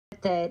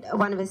heard that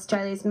one of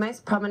Australia's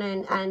most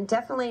prominent and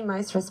definitely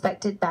most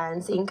respected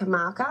bands, Inka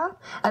Marka,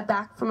 are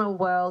back from a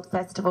world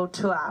festival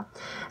tour,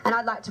 and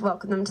I'd like to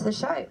welcome them to the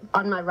show.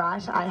 On my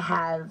right I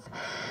have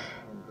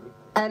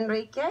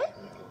Enrique,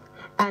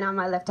 and on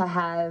my left I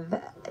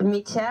have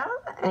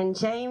Michelle and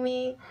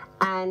Jamie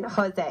and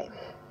Jose,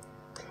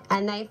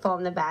 and they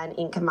form the band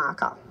Inka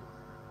Marka.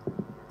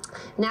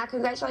 Now,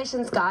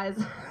 congratulations,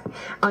 guys,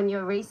 on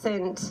your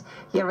recent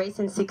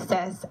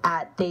success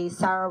at the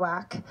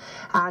Sarawak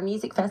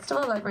Music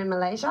Festival over in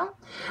Malaysia.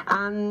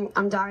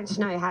 I'm dying to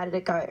know, how did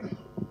it go?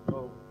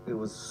 Well, it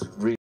was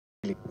really,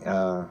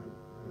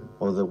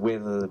 well, the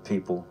weather, the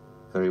people,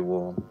 very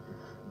warm.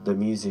 The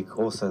music,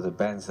 also the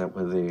bands that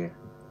were there.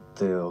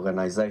 The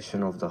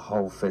organisation of the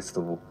whole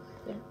festival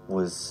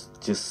was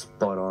just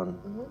spot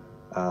on.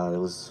 There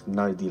was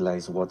no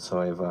delays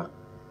whatsoever.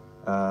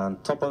 On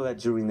top of that,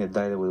 during the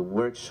day there were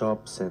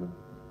workshops, and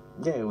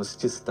yeah, it was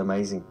just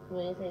amazing.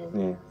 Amazing.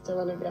 Yeah. Still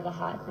on a bit of a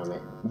high from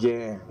it.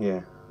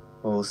 Yeah.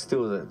 Well,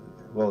 still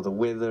the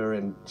weather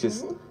and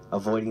just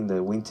avoiding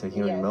the winter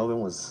here in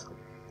Melbourne was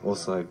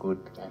also good.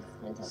 That's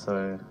fantastic.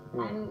 So,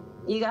 yeah. And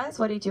you guys,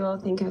 what did you all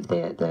think of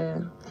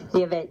the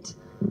event?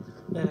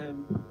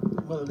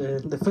 Well,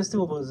 the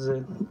festival was,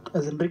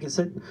 as Enrique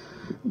said,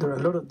 there are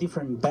a lot of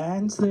different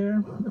bands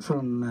there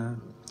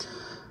from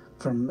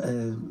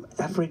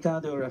Africa.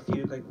 There were a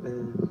few, like,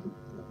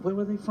 where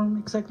were they from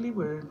exactly?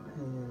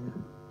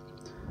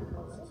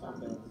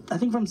 I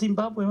think from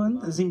Zimbabwe,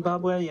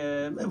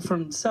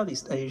 from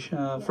Southeast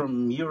Asia,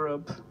 from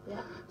Europe,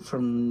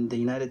 from the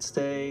United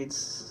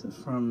States,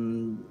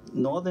 from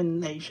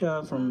Northern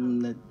Asia,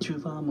 from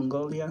Chuva,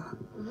 Mongolia,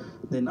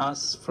 then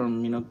us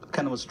from,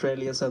 kind of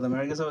Australia, South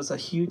America. So it was a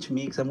huge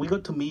mix, and we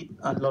got to meet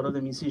a lot of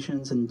the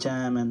musicians and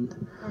jam, and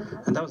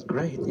that was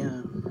great,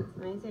 yeah.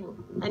 Amazing.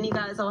 And you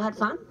guys all had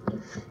fun?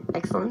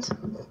 Excellent.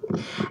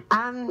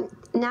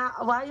 Now,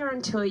 while you're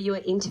on tour, you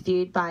were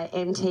interviewed by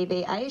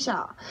MTV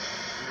Asia.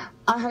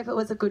 I hope it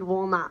was a good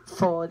warm-up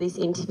for this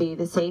interview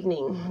this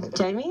evening.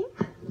 Jamie?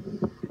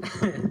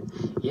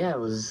 Yeah, it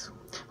was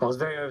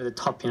very over the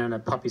top, in a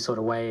poppy sort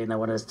of way, and they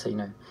wanted us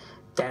to,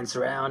 dance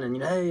around and,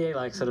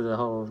 like sort of the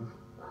whole,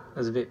 it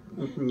was a bit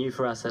new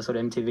for us, that sort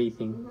of MTV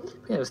thing. But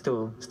yeah, it was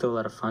still a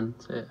lot of fun,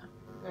 so yeah.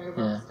 Very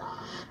well stuff.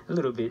 A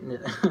little bit.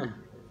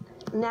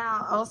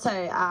 Now, also,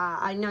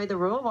 I know the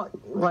rule,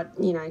 what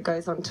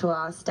goes on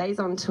tour stays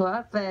on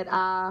tour, but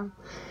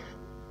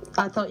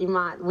I thought you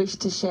might wish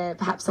to share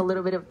perhaps a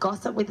little bit of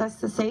gossip with us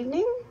this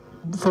evening.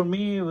 For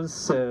me, it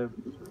was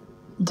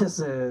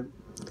just...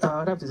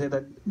 I'd have to say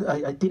that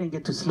I didn't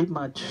get to sleep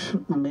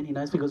many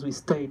nights because we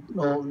stayed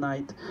all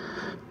night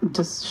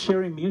just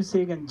sharing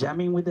music and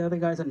jamming with the other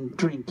guys and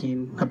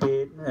drinking a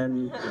bit,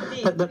 and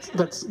that's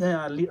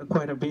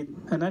quite a bit.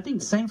 And I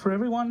think same for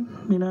everyone,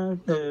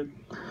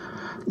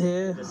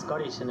 The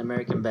Scottish and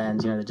American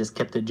bands, they just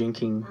kept the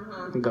drinking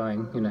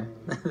going,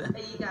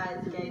 But you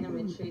guys gave them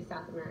a true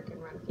South American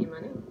run for your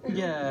money.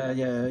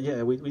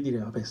 Yeah, we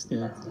did our best,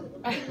 yeah.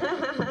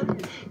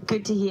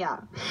 Good to hear.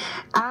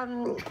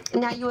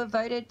 Now, you were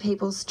voted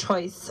People's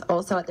Choice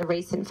also at the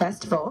recent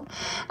festival.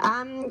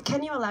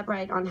 Can you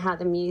elaborate on how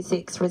the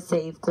music's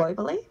received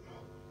globally?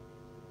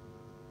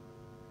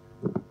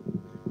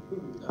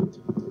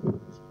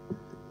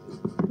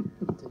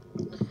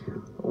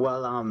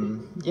 Well,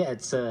 yeah,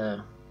 it's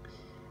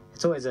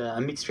always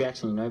a mixed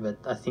reaction, but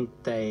I think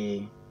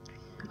a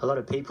lot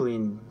of people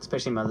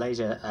especially in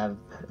Malaysia, are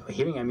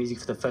hearing our music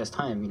for the first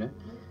time,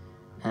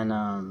 and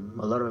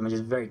a lot of them are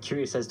just very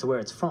curious as to where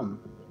it's from.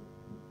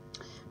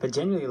 But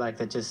generally,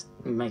 that just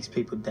makes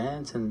people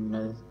dance,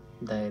 and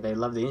they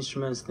love the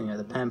instruments,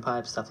 the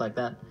panpipes, stuff like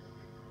that.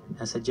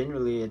 And so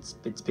generally, it's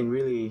been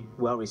really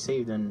well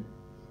received, and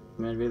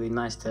really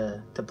nice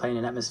to play in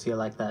an atmosphere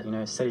like that.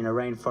 Set in a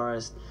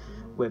rainforest,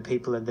 where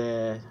people are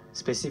there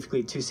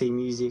specifically to see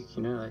music.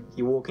 Like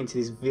you walk into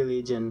this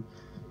village and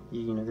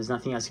there's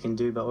nothing else you can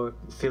do but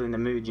feel in the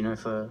mood,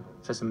 for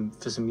some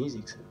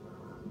music. So.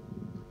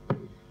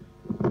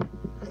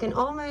 I can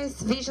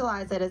almost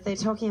visualise it as they're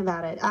talking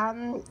about it.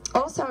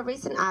 Also, a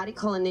recent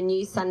article in the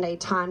New Sunday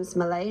Times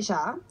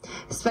Malaysia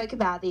spoke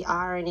about the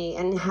irony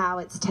and how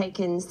it's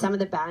taken some of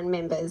the band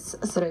members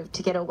sort of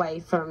to get away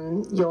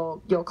from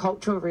your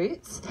cultural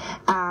roots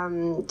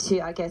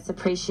to, I guess,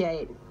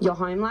 appreciate your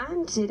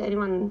homeland. Did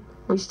anyone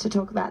wish to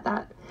talk about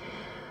that?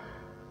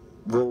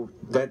 Well,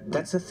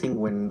 that's the thing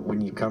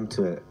when you come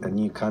to a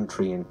new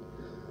country and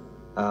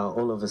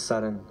all of a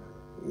sudden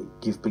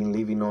you've been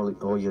living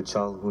all your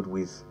childhood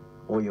with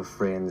all your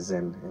friends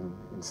and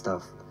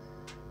stuff.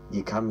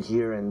 You come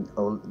here and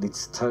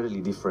it's totally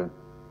different.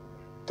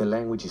 The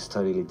language is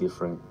totally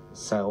different.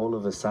 So all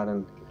of a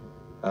sudden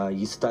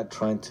you start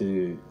trying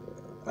to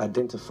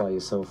identify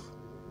yourself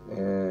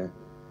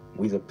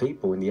with the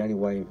people, and the only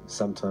way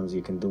sometimes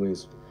you can do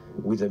is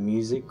with the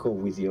music or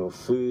with your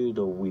food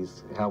or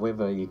with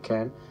however you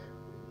can,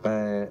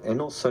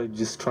 and also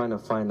just trying to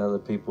find other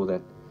people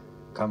that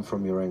come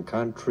from your own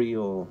country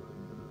or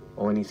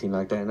anything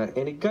like that.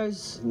 And it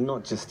goes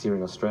not just here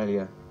in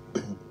Australia.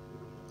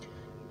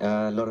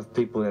 A lot of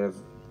people that have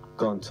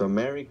gone to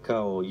America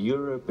or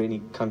Europe, any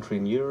country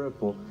in Europe,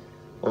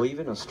 or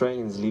even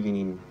Australians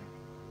living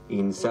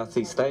in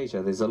Southeast Asia.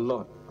 There's a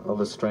lot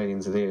of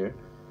Australians there,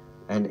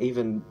 and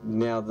even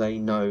now they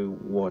know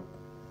what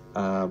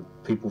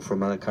people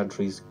from other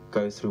countries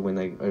go through when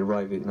they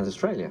arrive in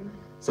Australia.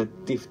 It's a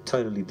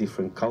totally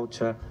different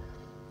culture.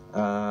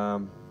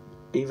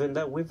 Even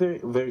though we're very,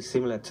 very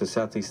similar to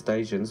Southeast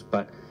Asians,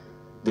 but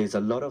there's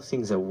a lot of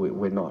things that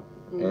we're not.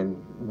 And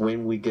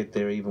when we get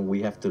there, even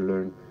we have to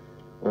learn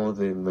all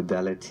the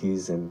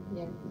modalities and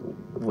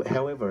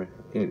however,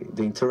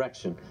 the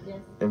interaction.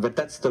 But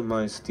that's the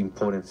most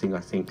important thing,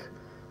 I think,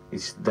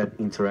 is that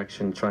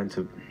interaction, trying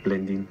to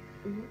blend in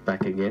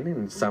back again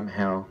and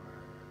somehow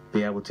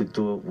be able to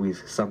do it with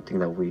something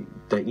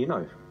that you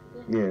know.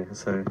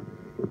 So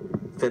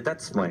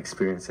that's my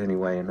experience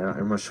anyway, and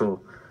I'm not sure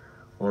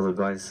all the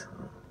guys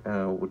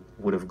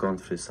would have gone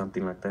through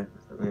something like that.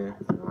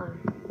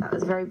 That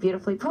was very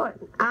beautifully put.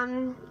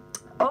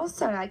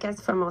 Also, I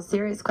guess for a more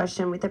serious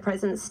question, with the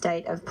present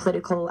state of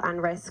political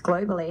unrest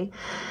globally,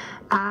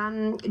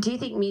 do you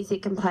think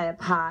music can play a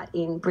part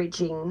in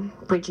bridging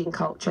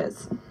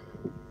cultures?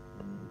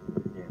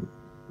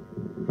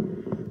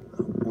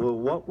 Well,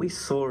 what we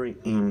saw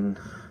in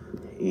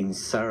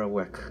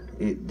Sarawak,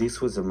 this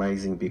was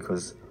amazing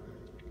because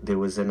there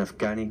was an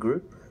Afghani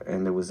group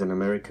and there was an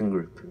American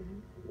group.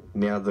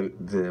 Now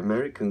the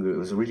American group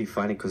was really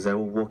funny because they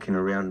were walking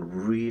around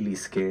really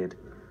scared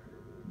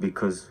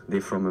because they're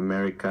from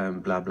America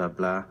and blah blah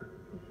blah.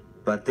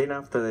 But then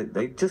after that,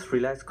 they just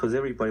relaxed because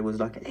everybody was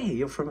like, "Hey,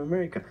 you're from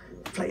America,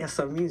 play us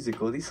some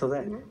music or this or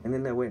that." And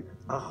then they went,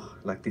 "Oh,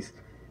 like this."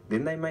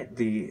 Then they met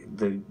the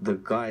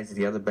guys,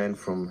 the other band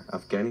from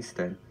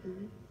Afghanistan,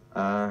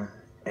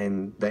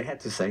 and they had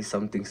to say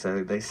something.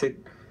 So they said,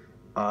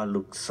 "Oh,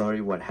 look,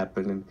 sorry, what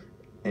happened?"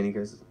 And he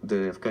goes,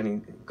 the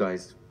Afghani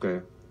guys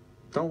go,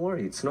 "Don't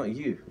worry, it's not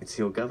you, it's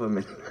your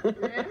government."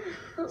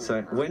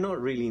 So we're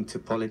not really into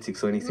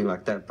politics or anything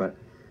like that, but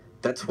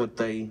that's what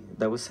they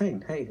were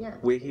saying. Hey,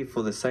 we're here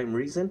for the same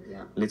reason.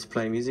 Let's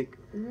play music.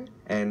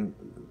 And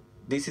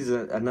this is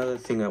another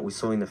thing that we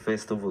saw in the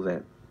festival,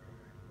 that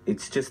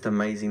it's just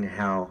amazing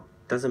how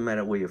doesn't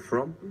matter where you're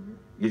from,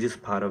 you're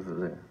just part of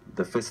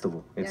the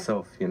festival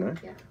itself, you know.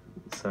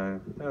 So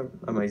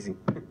amazing.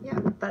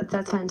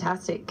 That's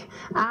fantastic.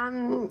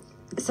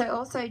 So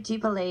also, do you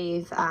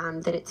believe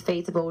that it's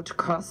feasible to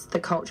cross the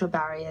cultural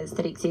barriers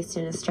that exist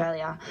in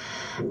Australia,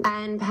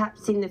 and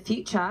perhaps in the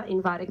future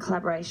invite a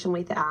collaboration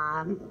with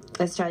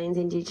Australian's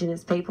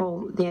Indigenous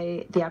people,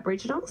 the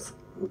Aboriginals?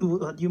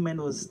 What you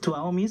meant was to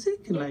our music?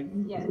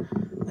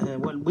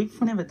 Well,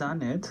 we've never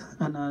done it,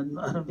 and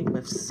I don't think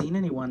I've seen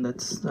anyone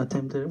that's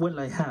attempted. Well,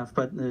 I have,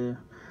 but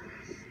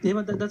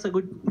but that's a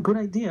good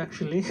idea,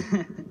 actually.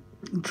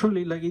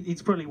 Truly, like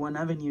it's probably one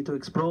avenue to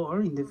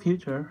explore in the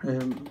future.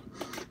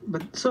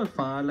 But so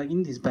far, like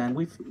in this band,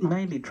 we've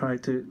mainly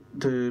tried to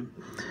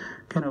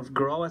kind of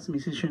grow as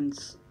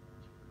musicians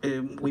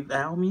with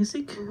our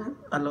music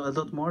a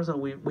lot more. So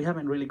we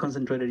haven't really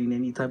concentrated in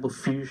any type of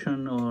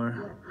fusion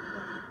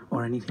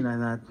or anything like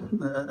that.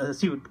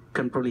 As you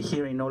can probably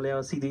hear in all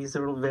our CDs,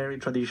 they're all very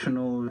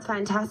traditional.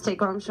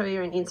 Fantastic. Well, I'm sure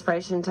you're an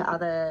inspiration to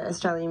other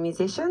Australian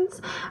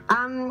musicians.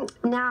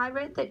 Now, I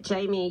read that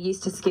Jamie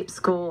used to skip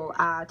school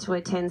to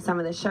attend some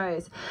of the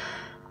shows.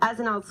 As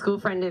an old school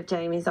friend of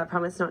Jamie's, I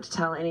promise not to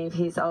tell any of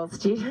his old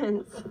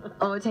students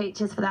or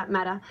teachers for that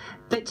matter.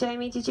 But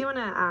Jamie, did you want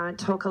to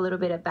talk a little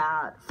bit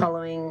about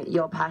following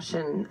your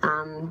passion,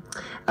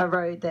 a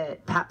road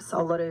that perhaps a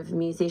lot of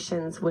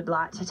musicians would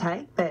like to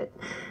take, but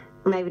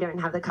maybe don't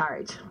have the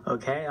courage?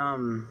 Okay,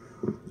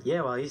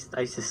 well, I used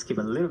to skip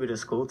a little bit of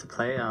school to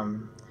play.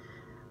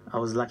 I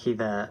was lucky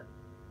that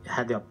I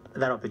had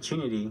that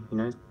opportunity, you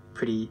know,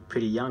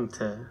 pretty young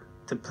to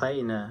play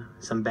in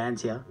some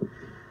bands here.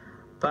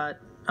 But,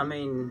 I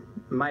mean,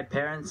 my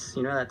parents,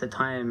 you know, at the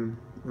time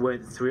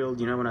weren't thrilled,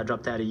 you know, when I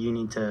dropped out of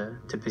uni to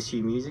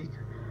pursue music.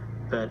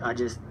 But I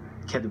just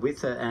kept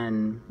with it,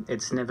 and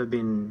it's never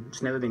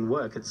been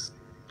work. It's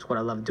what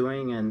I love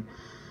doing,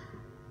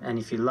 and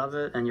if you love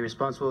it and you're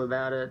responsible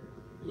about it,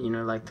 you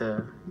know, like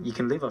you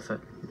can live off it.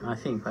 I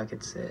think like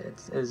it's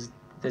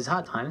there's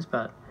hard times,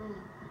 but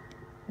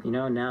you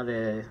know, now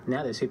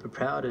they're super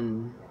proud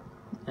and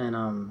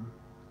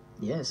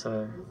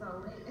so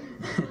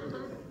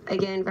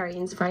again, very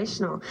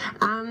inspirational.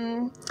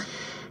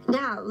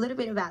 Now, a little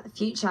bit about the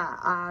future.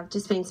 I've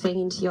just been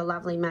speaking to your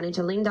lovely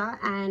manager, Linda,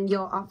 and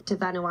you're off to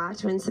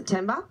Vanuatu in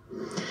September.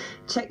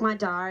 Check my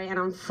diary and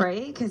I'm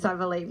free because I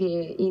believe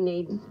you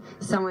need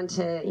someone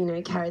to, you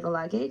know, carry the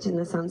luggage and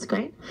the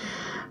sunscreen.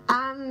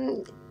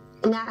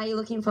 Now, are you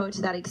looking forward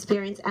to that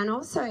experience? And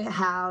also,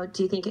 how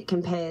do you think it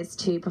compares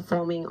to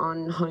performing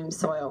on home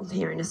soil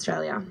here in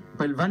Australia?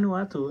 Well,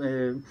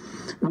 Vanuatu,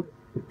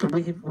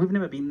 we've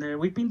never been there.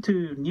 We've been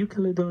to New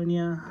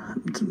Caledonia.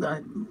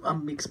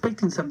 I'm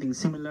expecting something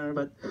similar,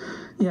 but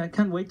yeah, I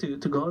can't wait to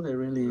go there.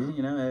 Really,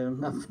 you know,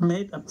 I've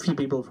met a few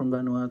people from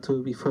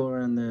Vanuatu before,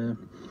 and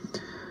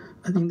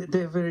I think that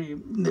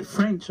they're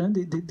French, huh?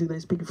 Do they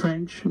speak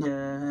French?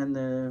 Yeah, and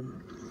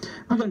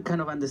we can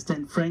kind of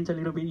understand French a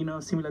little bit, you know,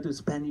 similar to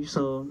Spanish,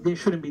 so they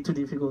shouldn't be too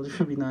difficult. It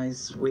should be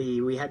nice.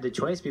 We had the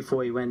choice before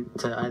we went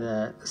to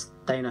either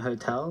stay in a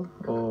hotel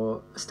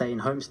or stay in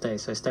homestay,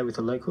 so stay with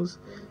the locals,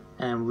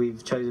 and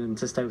we've chosen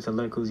to stay with the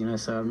locals, you know,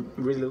 so I'm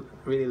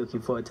really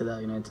looking forward to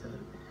that, you know,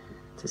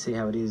 to see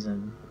how it is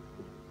and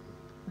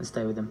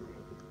stay with them.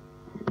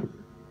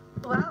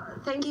 Well,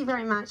 thank you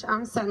very much.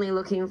 I'm certainly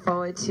looking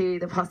forward to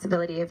the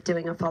possibility of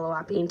doing a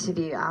follow-up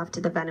interview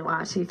after the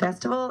Vanuatu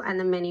Festival and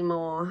the many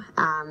more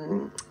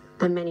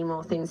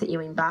things that you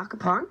embark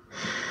upon.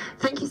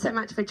 Thank you so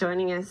much for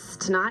joining us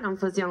tonight on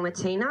Fusion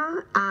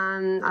Latina.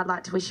 I'd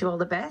like to wish you all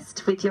the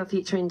best with your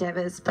future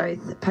endeavours,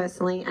 both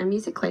personally and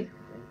musically.